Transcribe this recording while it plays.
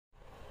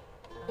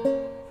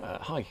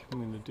Hi, I'm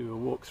going to do a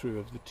walkthrough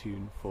of the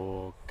tune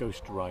for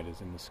Ghost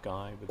Riders in the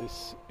Sky, but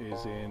this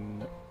is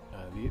in,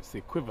 it's the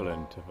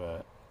equivalent of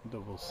a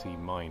double C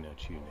minor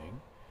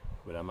tuning,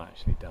 but I'm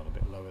actually down a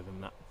bit lower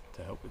than that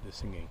to help with the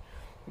singing.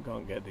 I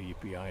can't get the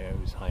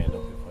BIOs high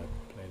enough if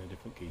I play in a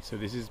different key, so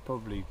this is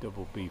probably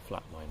double B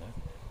flat minor.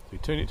 So we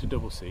turn it to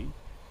double C,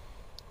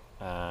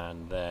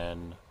 and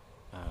then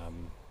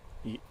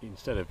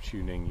instead of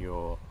tuning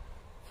your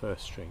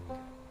first string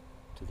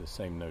to the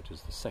same note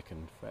as the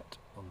second fret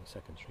on the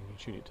second string, you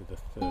tune it to the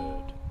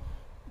third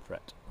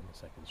fret on the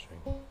second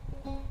string.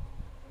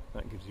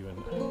 That gives you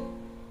an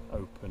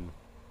open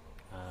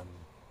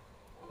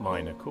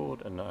minor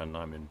chord, and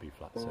I'm in B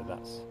flat, so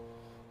that's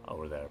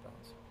or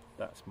thereabouts.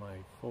 That's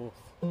my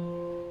fourth,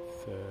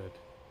 third,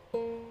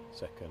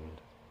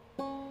 second,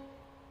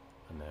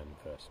 and then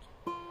first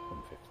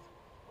and fifth.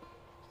 So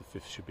the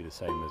fifth should be the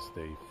same as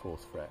the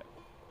fourth fret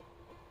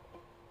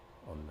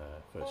on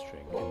the first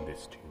string in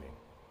this tuning.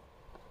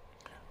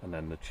 And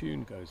then the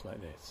tune goes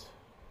like this.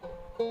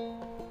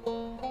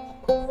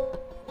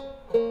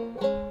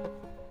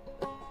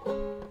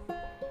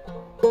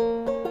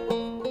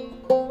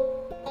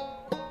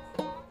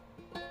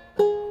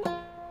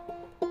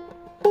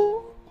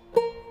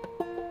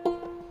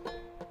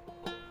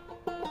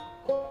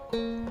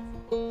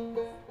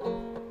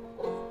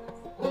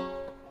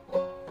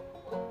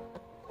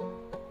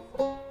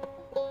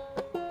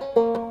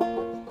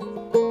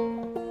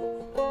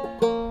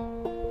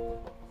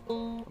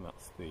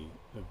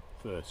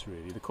 Verse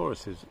really. The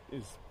chorus is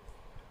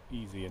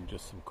easy and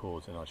just some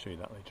chords, and I'll show you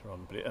that later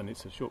on. But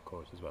it's a short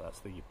chorus as well. That's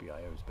the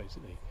BIOs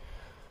basically.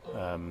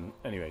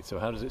 Anyway, so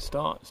how does it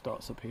start? It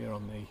starts up here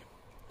on the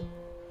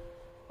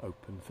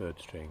open third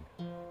string,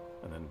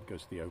 and then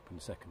goes to the open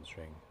second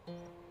string,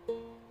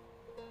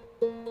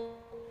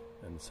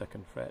 then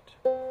second fret,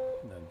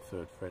 and then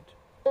third fret.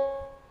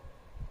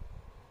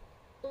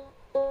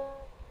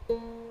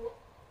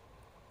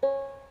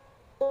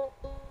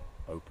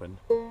 Open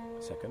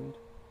second.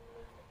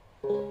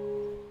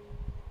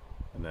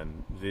 And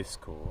then this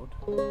chord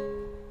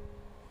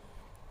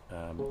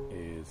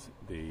is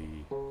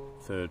the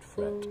third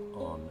fret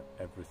on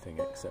everything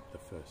except the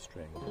first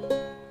string.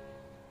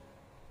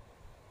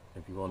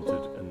 If you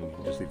wanted, and you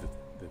can just leave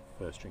the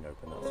first string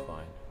open, that's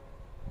fine.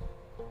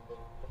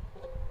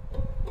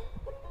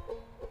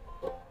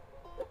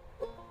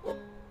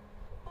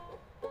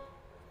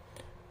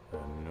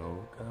 And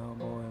no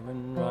cowboy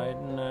went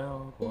riding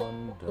out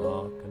one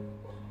dark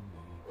and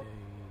windy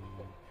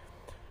day.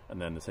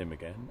 And then the same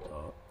again.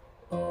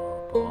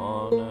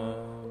 Upon a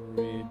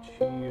ridge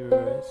he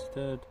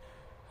rested,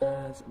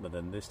 but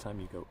then this time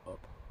you go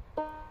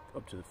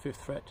up to the fifth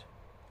fret.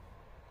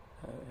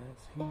 As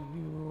he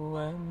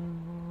went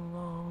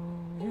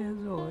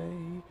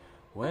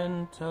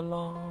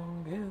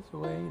along his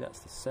way. That's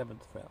the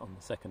seventh fret on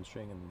the second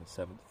string, and then the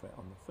seventh fret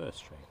on the first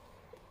string.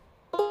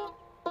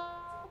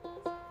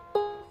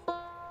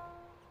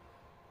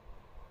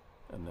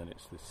 And then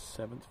it's the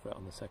seventh fret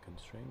on the second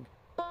string.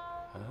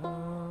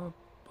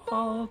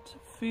 But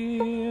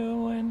fear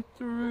went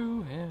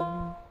through him.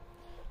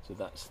 So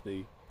that's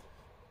the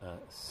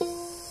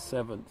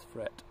seventh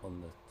fret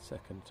on the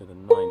second to the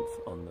ninth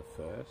on the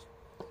first.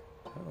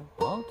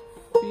 But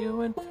fear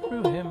went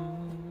through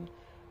him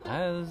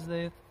as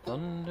they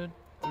thundered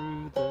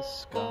through the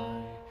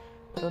sky.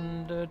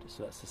 Thundered.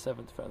 So that's the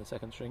seventh fret on the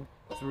second string.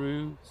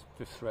 Through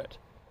fifth fret,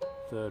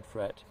 third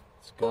fret,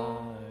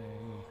 sky.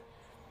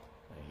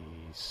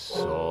 He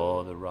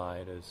saw the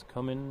riders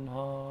coming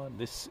hard.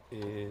 This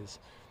is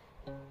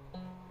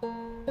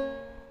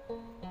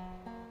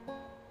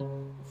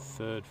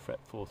third fret,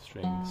 fourth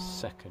string,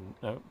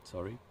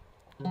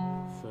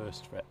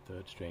 first fret,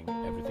 third string,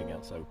 everything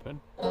else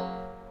open.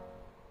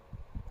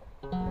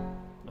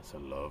 That's a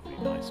lovely,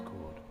 nice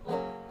chord. I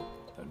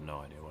have no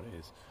idea what it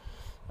is.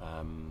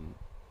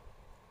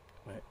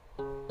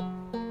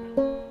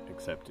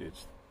 Except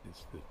it's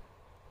the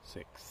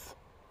sixth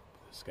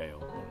scale,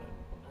 no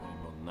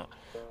more than that.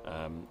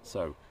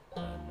 So,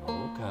 an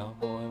old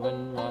cowboy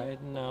went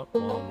riding out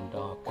one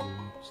dark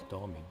and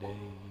stormy day.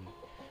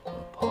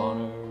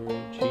 Upon a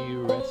ridge he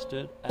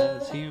rested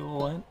as he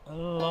went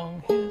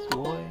along his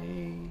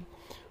way.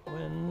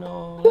 When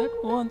all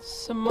at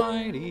once a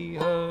mighty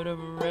herd of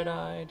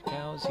red-eyed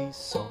cows he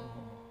saw,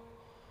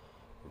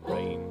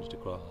 ranged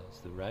across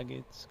the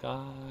ragged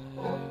sky,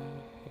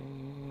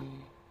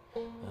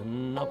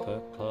 and up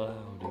a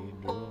cloudy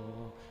draw.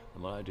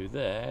 And what I do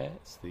there,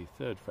 it's the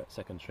third fret,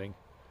 second string,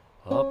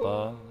 up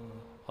a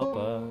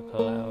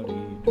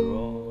cloudy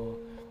draw.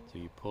 So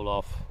you pull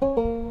off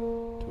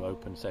to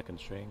open second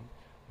string,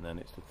 and then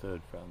it's the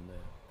third fret on the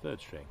third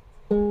string.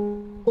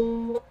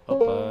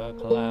 Up a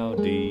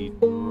cloudy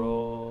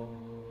draw.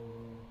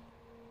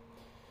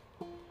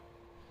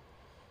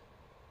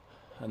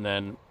 And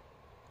then,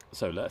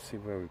 so let's see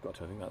where we've got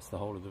to. I think that's the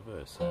whole of the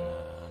verse.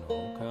 An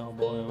old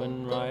cowboy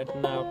went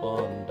riding out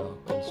one dark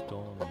and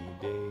stormy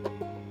day.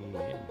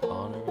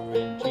 On a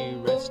ridge he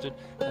rested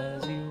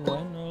as he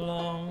went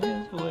along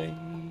his way.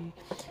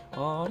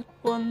 All at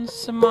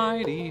once a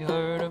mighty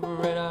herd of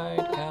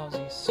red-eyed cows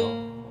he saw,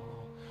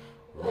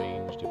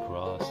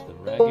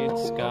 ragged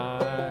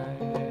sky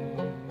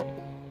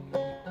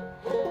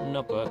and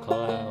up a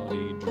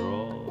cloudy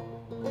draw.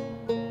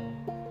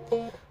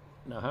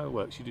 Now how it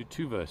works, you do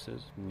 2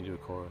 verses, and you do a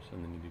chorus,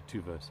 and then you do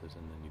 2 verses,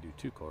 and then you do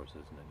 2 choruses,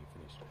 and then you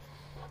finish.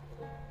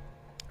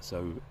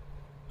 So,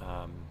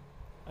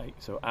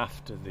 so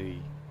after the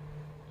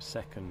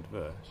second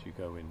verse, you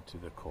go into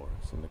the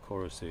chorus, and the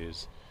chorus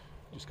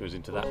just goes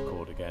into that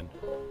chord again,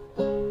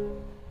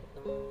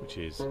 which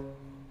is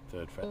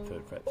 3rd fret,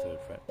 3rd fret, 3rd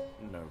fret,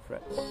 no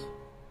frets.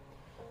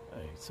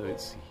 So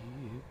it's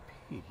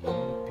yippee,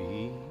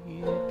 yippee,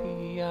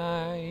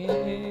 yippee-yi-yay.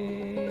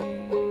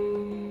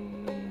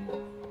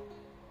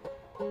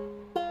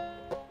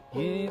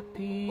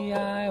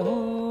 Yippee-yi-ho,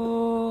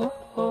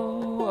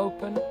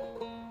 open.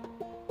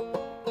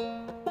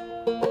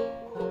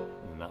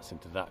 And that's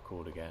into that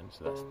chord again,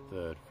 so that's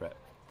 3rd fret,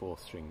 4th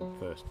string,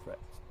 1st fret,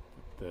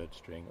 3rd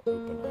string,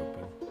 open,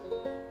 open.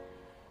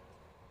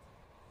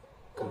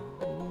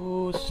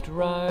 Ghost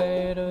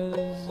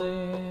riders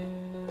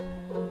in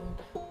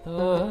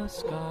the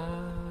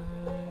sky.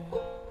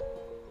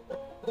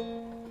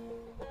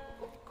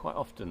 Quite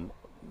often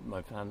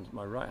my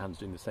right hand's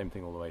doing the same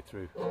thing all the way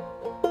through.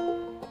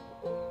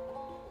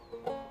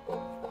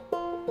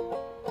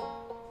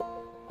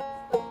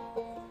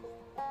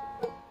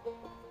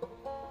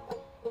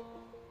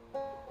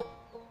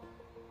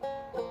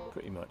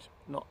 Pretty much,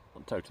 not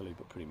totally,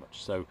 but pretty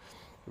much. So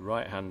the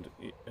right hand,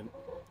 and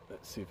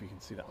let's see if we can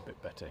see that a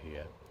bit better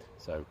here.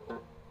 So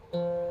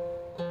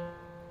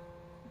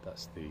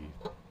that's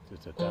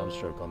just a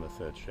downstroke on the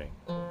 3rd string,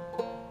 and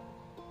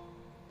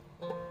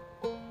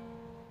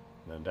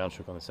then a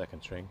downstroke on the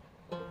 2nd string,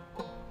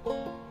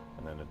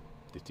 and then a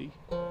ditty.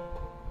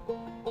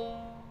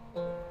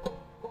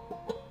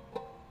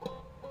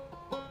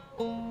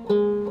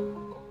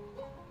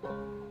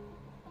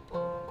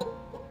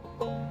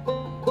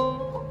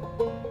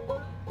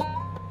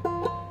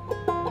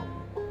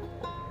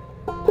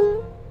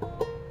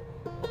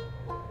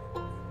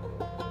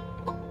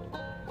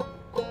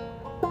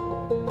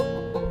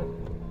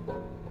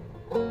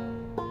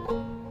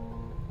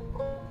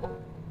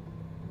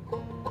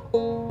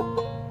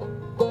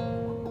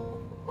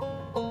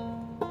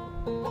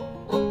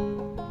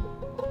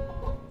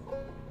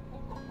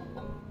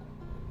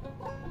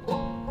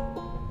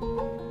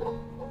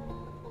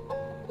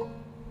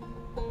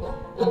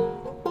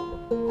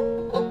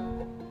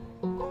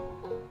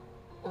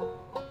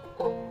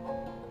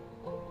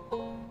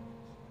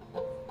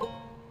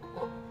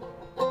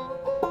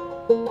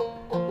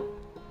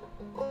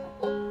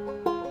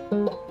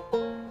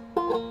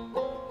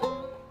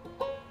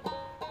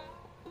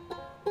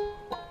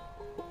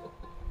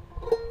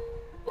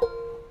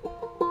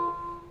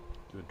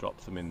 Drop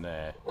them in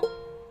there.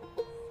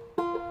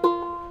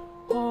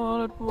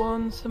 All at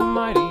once a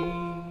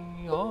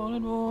mighty, all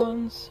at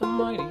once a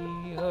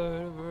mighty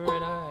herd of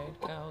red-eyed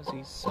cows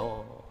he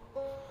saw,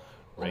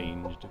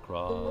 ranged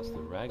across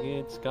the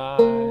ragged sky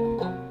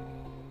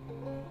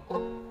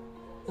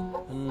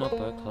and up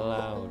a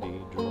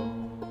cloudy draw.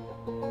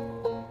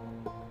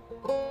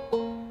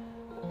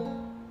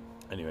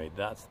 Anyway,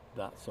 that's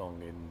that song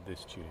in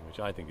this tuning, which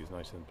I think is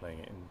nicer than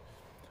playing it in.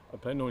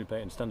 I normally play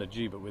it in standard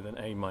G, but with an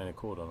A minor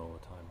chord on all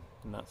the time,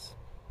 and that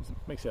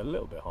makes it a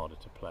little bit harder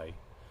to play.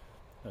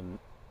 And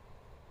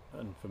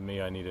for me,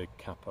 I need a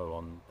capo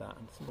on that,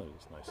 and sometimes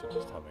it's nicer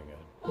just having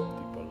a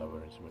deeper,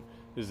 lower instrument.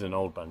 This is an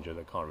old banjo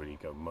that can't really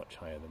go much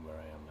higher than where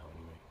I am now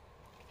anyway.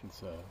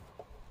 It's a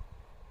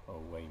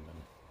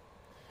Wayman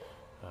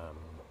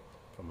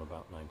from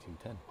about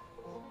 1910.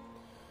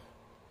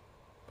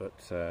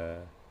 But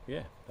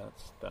yeah,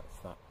 that's that.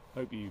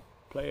 Hope you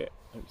play it,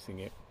 hope you sing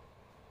it.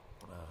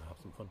 Have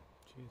some fun.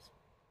 Cheers.